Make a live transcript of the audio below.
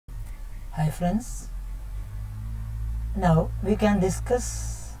Hi friends, now we can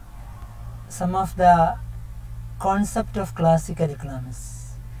discuss some of the concept of classical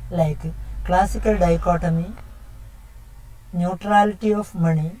economics like classical dichotomy, neutrality of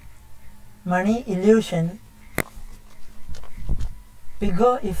money, money illusion,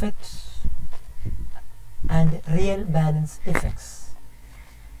 Pigou effect and real balance effects.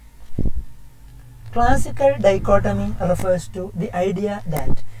 Classical dichotomy refers to the idea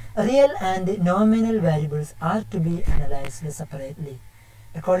that real and nominal variables are to be analyzed separately.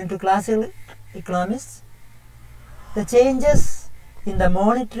 According to classical economists, the changes in the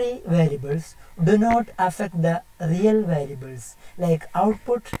monetary variables do not affect the real variables like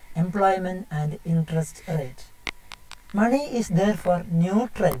output, employment and interest rate. Money is therefore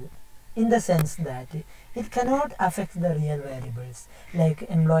neutral in the sense that it cannot affect the real variables like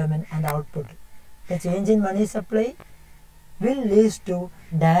employment and output. The change in money supply will lead to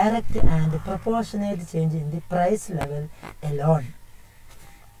direct and proportionate change in the price level alone.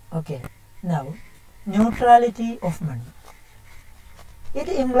 Okay, now neutrality of money. It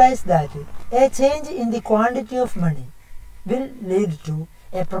implies that a change in the quantity of money will lead to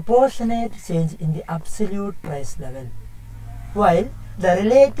a proportionate change in the absolute price level, while the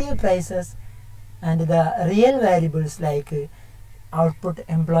relative prices and the real variables like output,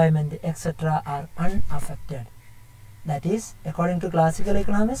 employment, etc. are unaffected. That is, according to classical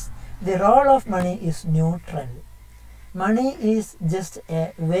economics, the role of money is neutral. Money is just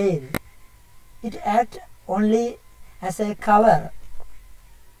a veil. It acts only as a cover.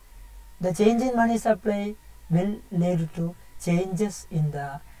 The change in money supply will lead to changes in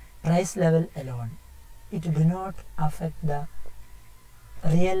the price level alone. It do not affect the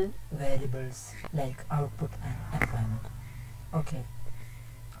real variables like output and employment. Okay.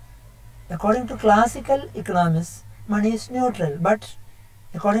 According to classical economists, money is neutral, but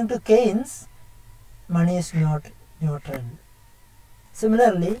according to Keynes, money is not neutral.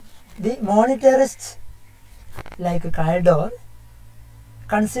 Similarly, the monetarists like Caldor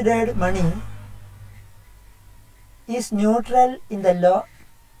considered money is neutral in the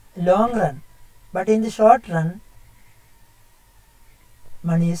long run, but in the short run,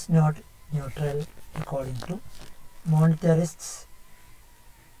 money is not neutral according to monetarists.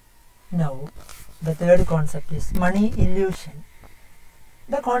 Now, the third concept is money illusion.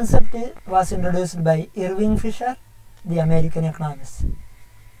 The concept was introduced by Irving Fisher, the American economist.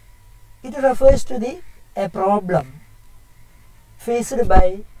 It refers to a problem faced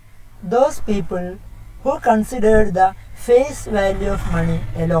by those people who considered the face value of money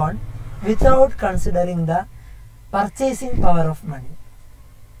alone without considering the purchasing power of money.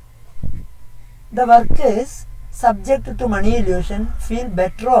 The workers subject to money illusion feel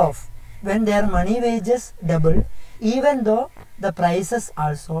better off when their money wages double, even though the prices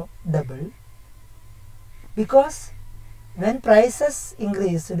also double, because when prices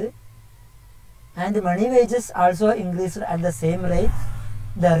increased and money wages also increased at the same rate,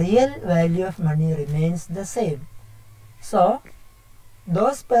 the real value of money remains the same. So,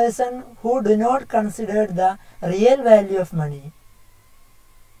 those persons who do not consider the real value of money,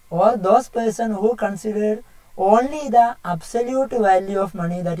 or those persons who consider only the absolute value of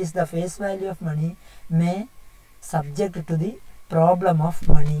money, that is the face value of money, may subject to the problem of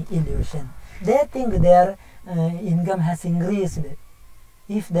money illusion. They think their income has increased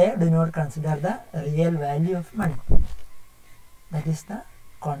if they do not consider the real value of money. That is the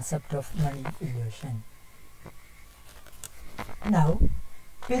concept of money illusion. Now,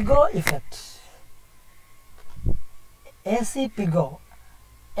 Pigou effect. A.C. Pigou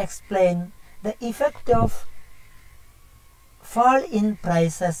explained the effect of fall in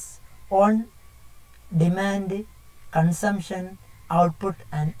prices on demand, consumption, output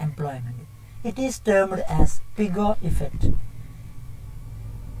and employment. It is termed as Pigou effect.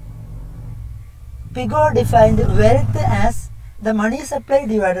 Pigou defined wealth as the money supply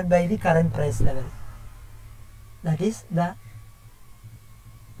divided by the current price level. That is the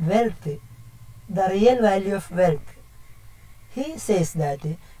wealth, the real value of wealth. He says that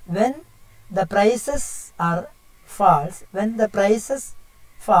when the prices are falls, when the prices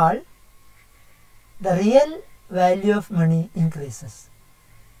fall, the real value of money increases.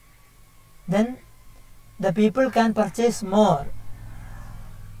 Then the people can purchase more.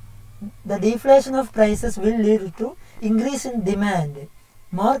 The deflation of prices will lead to increase in demand,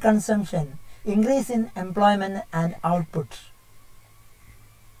 more consumption, increase in employment and output.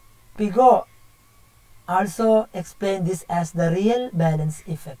 Pigou also explained this as the real balance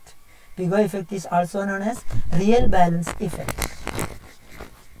effect. Pigou effect is also known as real balance effect.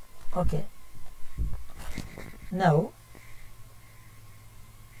 Okay. Now,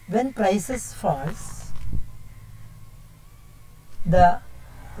 when prices falls, the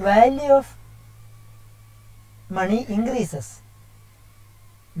value of money increases,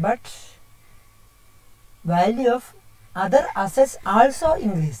 but value of other assets also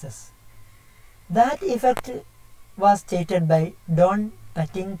increases. That effect was stated by Don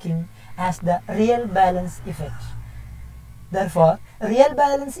King as the real balance effect. Therefore, real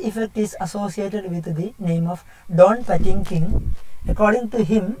balance effect is associated with the name of Don King. According to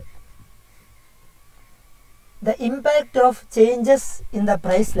him, the impact of changes in the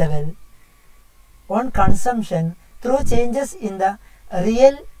price level on consumption through changes in the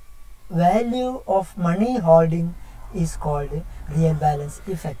real value of money holding is called real balance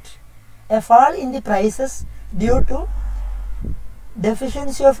effect. A fall in the prices due to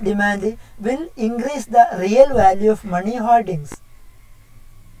deficiency of demand will increase the real value of money holdings.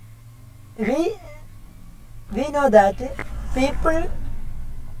 We know that people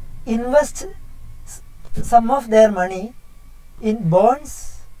invest some of their money in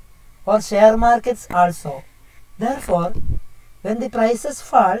bonds or share markets also. Therefore, when the prices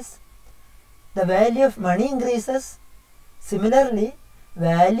falls, the value of money increases. Similarly,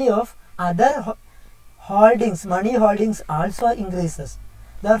 value of other holdings, money holdings also increases.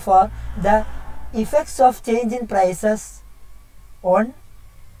 Therefore, the effects of change in prices on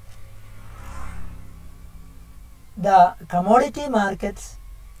the commodity markets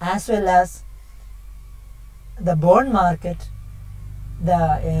as well as the bond market,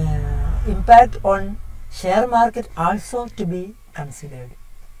 the impact on share market also to be considered.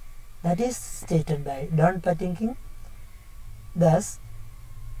 That is stated by Don King. Thus,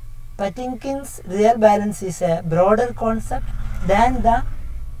 King's real balance is a broader concept than the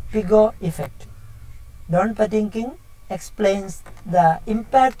Pigou effect. Don King explains the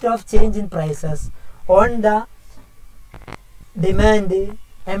impact of change in prices on the demand,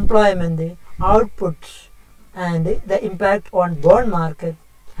 employment, output, and the impact on bond market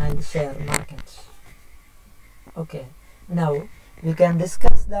and share markets. Okay, now we can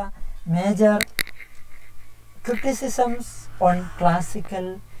discuss the major criticisms on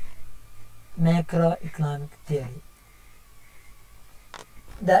classical macroeconomic theory.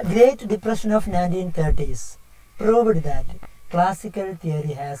 The Great Depression of 1930s proved that classical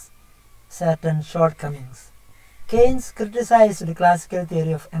theory has certain shortcomings. Keynes criticized classical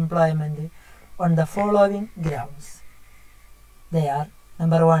theory of employment on the following grounds. They are: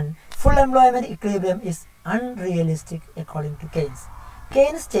 number one, full employment equilibrium is unrealistic according to Keynes.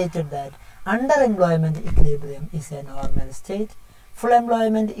 Keynes stated that underemployment equilibrium is a normal state. Full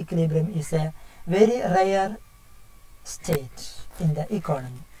employment equilibrium is a very rare state in the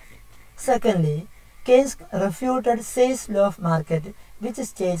economy. Secondly, Keynes refuted Say's law of market, which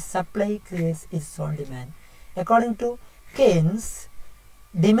states supply creates its own demand. According to Keynes,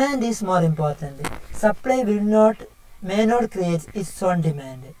 demand is more important. Supply may not create its own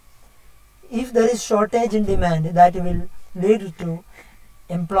demand. If there is shortage in demand, that will lead to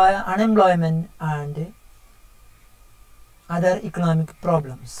unemployment and other economic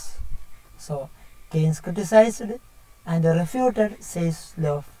problems. So, Keynes criticized and refuted Say's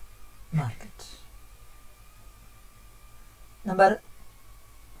law of market. Number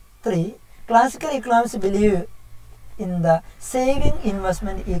 3, classical economists believe in the saving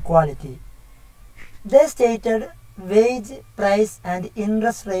investment equality. They stated wage, price and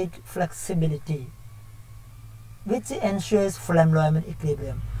interest rate flexibility, which ensures full employment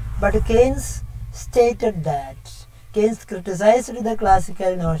equilibrium. But Keynes stated that Keynes criticized the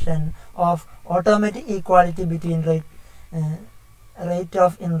classical notion of automatic equality between rate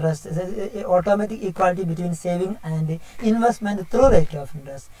of interest, automatic equality between saving and investment through rate of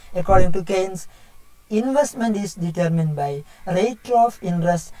interest. According to Keynes, investment is determined by rate of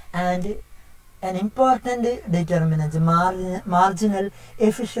interest and an important determinant, marginal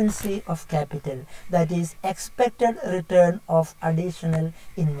efficiency of capital, that is expected return of additional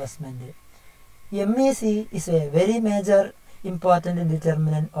investment. MEC is a very major important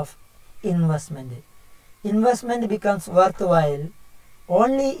determinant of investment. Investment becomes worthwhile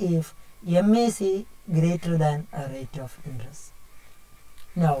only if MEC greater than a rate of interest.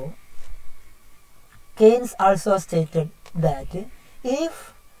 Now, Keynes also stated that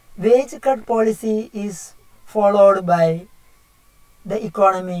if wage cut policy is followed by the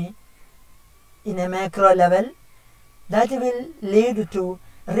economy in a macro level, that will lead to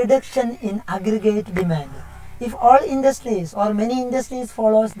reduction in aggregate demand. If all industries or many industries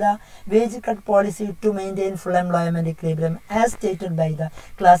follows the wage cut policy to maintain full employment equilibrium as stated by the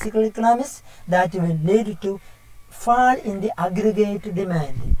classical economists, that will lead to fall in the aggregate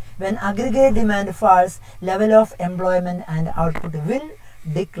demand. When aggregate demand falls, level of employment and output will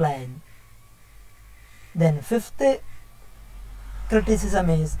decline. Then fifth criticism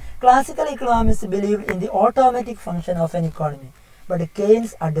is classical economists believed in the automatic function of an economy, but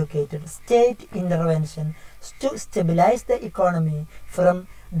Keynes advocated state intervention to stabilize the economy from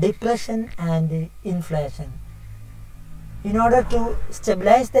depression and inflation. In order to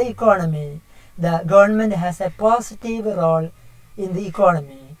stabilize the economy, the government has a positive role in the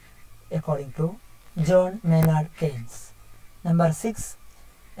economy, according to John Maynard Keynes. Number 6,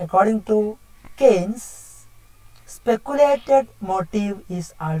 according to Keynes, speculated motive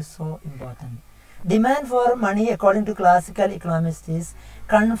is also important. Demand for money, according to classical economists, is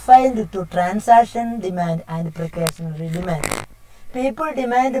confined to transaction demand and precautionary demand. People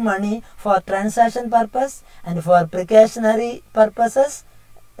demand money for transaction purpose and for precautionary purposes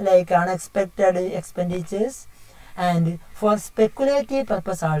like unexpected expenditures, and for speculative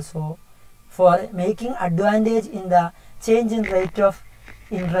purpose also, for making advantage in the change in rate of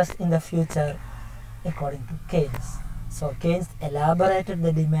interest in the future, according to Keynes. So Keynes elaborated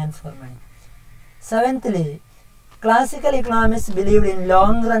the demand for money. Seventhly, classical economists believed in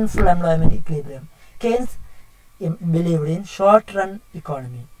long-run full employment equilibrium. Keynes believed in short-run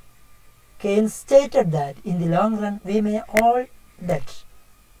economy. Keynes stated that in the long run we may all debt.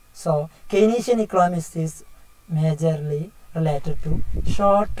 So Keynesian economics is majorly related to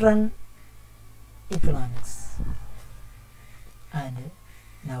short-run economics. And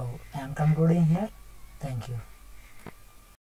now I am concluding here. Thank you.